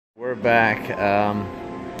We're back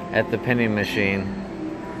at the vending machine.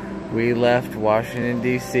 We left Washington,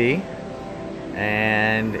 D.C.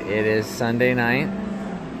 and it is Sunday night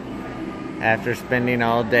after spending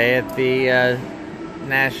all day at the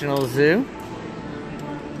National Zoo.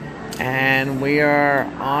 And we are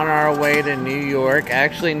on our way to New York,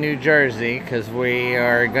 actually New Jersey, because we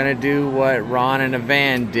are going to do what Ron and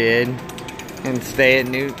Evan did and stay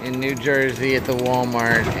in New Jersey at the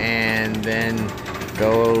Walmart and then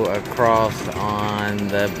go across on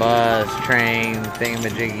the bus, train,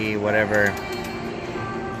 thingamajiggy, whatever.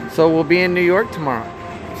 So we'll be in New York tomorrow.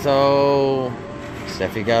 So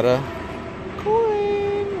Steffi got a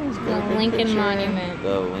coin. The Lincoln Monument.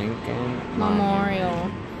 The Lincoln Memorial.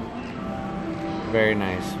 Very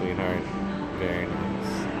nice, sweetheart. Very nice.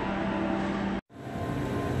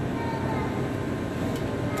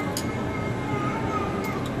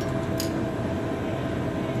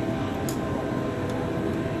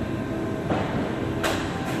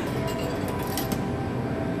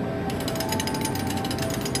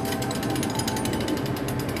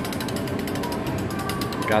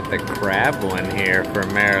 Got the crab one here for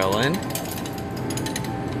Maryland.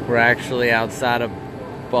 We're actually outside of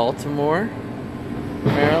Baltimore,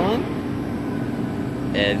 Maryland.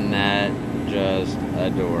 Isn't that just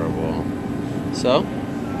adorable? So,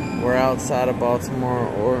 we're outside of Baltimore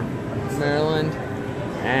or Maryland,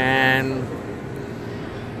 and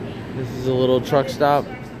this is a little truck stop.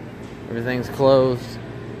 Everything's closed.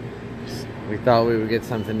 We thought we would get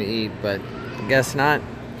something to eat, but I guess not.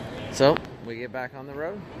 So, we get back on the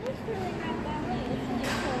road.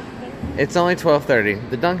 It's only 12:30.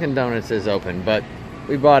 The Dunkin' Donuts is open, but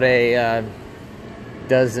we bought a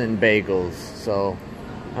dozen bagels, so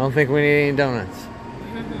I don't think we need any donuts.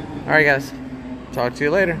 Alright guys, talk to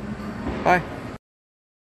you later. Bye.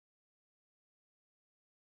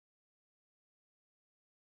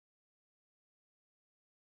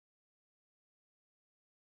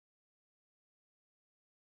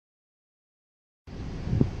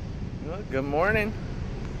 Good morning.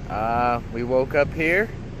 We woke up here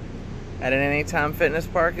at an Anytime Fitness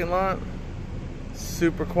parking lot.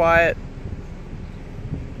 Super quiet.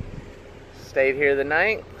 Stayed here the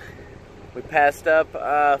night. We passed up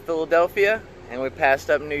Philadelphia and we passed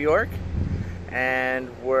up New York, and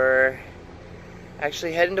we're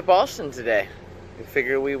actually heading to Boston today. We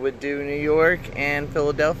figured we would do New York and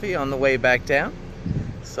Philadelphia on the way back down.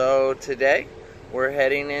 So today we're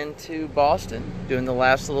heading into Boston, doing the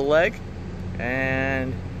last little leg,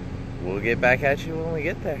 and we'll get back at you when we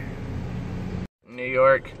get there. New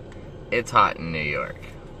York, it's hot in New York.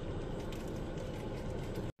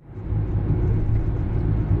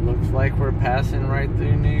 Looks like we're passing right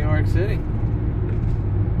through New York City.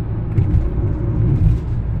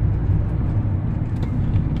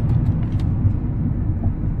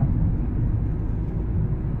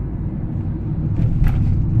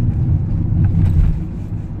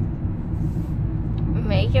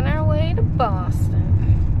 Making our way to Boston.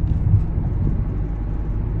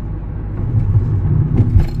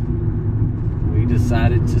 We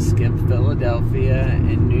decided to skip Philadelphia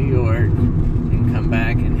and New York and come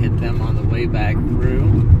back and hit them on the way back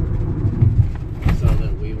through, so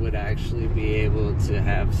that we would actually be able to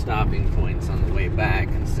have stopping points on the way back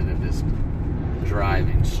instead of just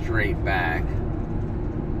driving straight back.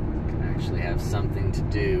 We can actually have something to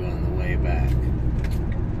do on the way back.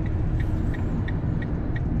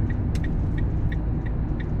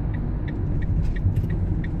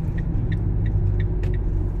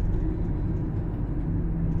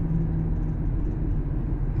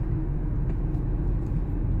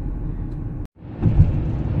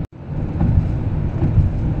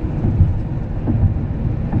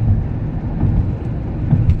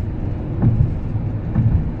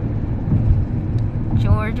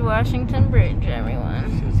 George Washington Bridge, everyone.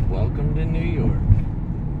 Says welcome to New York.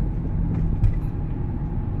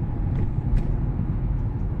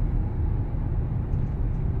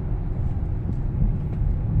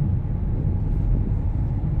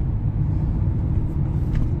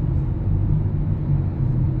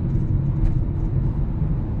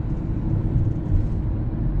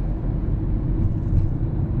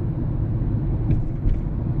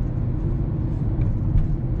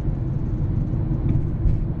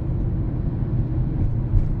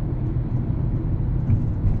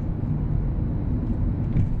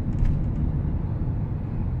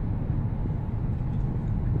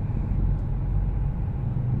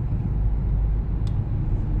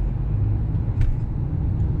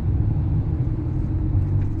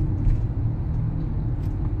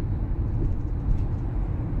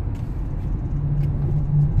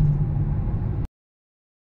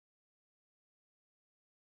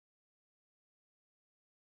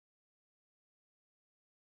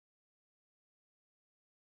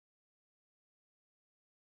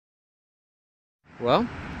 Well,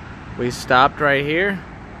 we stopped right here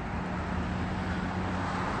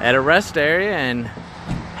at a rest area and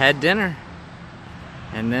had dinner.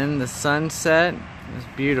 And then the sunset is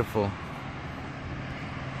beautiful.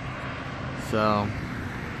 So,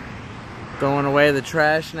 throwing away the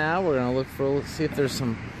trash now. We're gonna look for, see if there's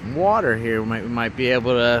some water here we might be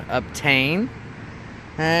able to obtain.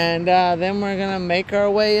 And then we're gonna make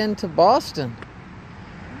our way into Boston.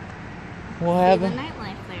 We'll have the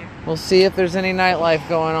nightlife there. We'll see if there's any nightlife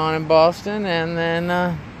going on in Boston, and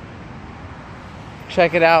then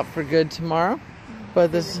check it out for good tomorrow.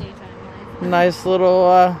 But this nice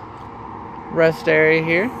little rest area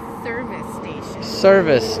here. Service station.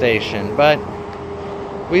 Service station. But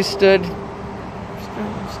we stayed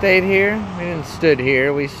here. We didn't stood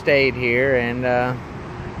here. We stayed here and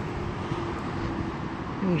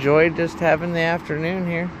enjoyed just having the afternoon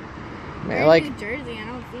here. We're in like New Jersey. I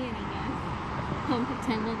don't see any pump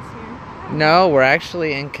attendants here. No, we're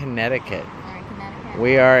actually in Connecticut. We're in Connecticut.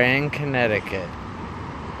 We are in Connecticut.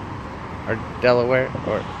 Or Delaware,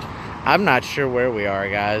 or I'm not sure where we are,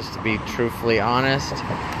 guys, to be truthfully honest.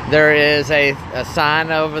 There is a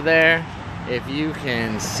sign over there. If you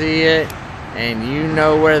can see it and you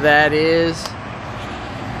know where that is,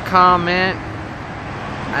 comment.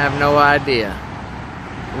 I have no idea.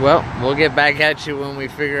 Well, we'll get back at you when we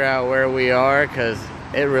figure out where we are, because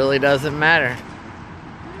it really doesn't matter.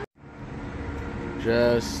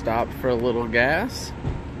 Just stopped for a little gas.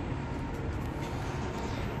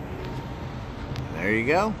 There you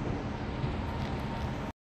go.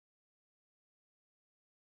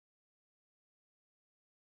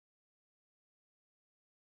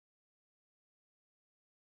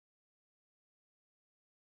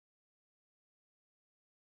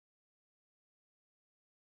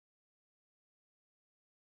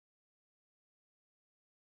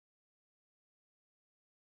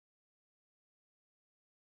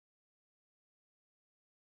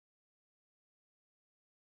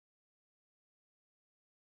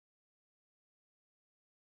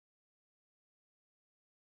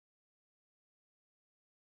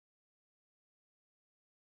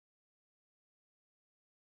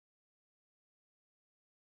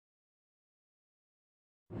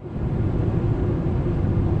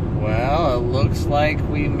 Well, it looks like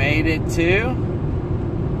we made it to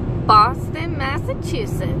Boston,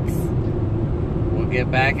 Massachusetts. We'll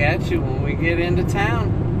get back at you when we get into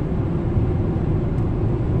town.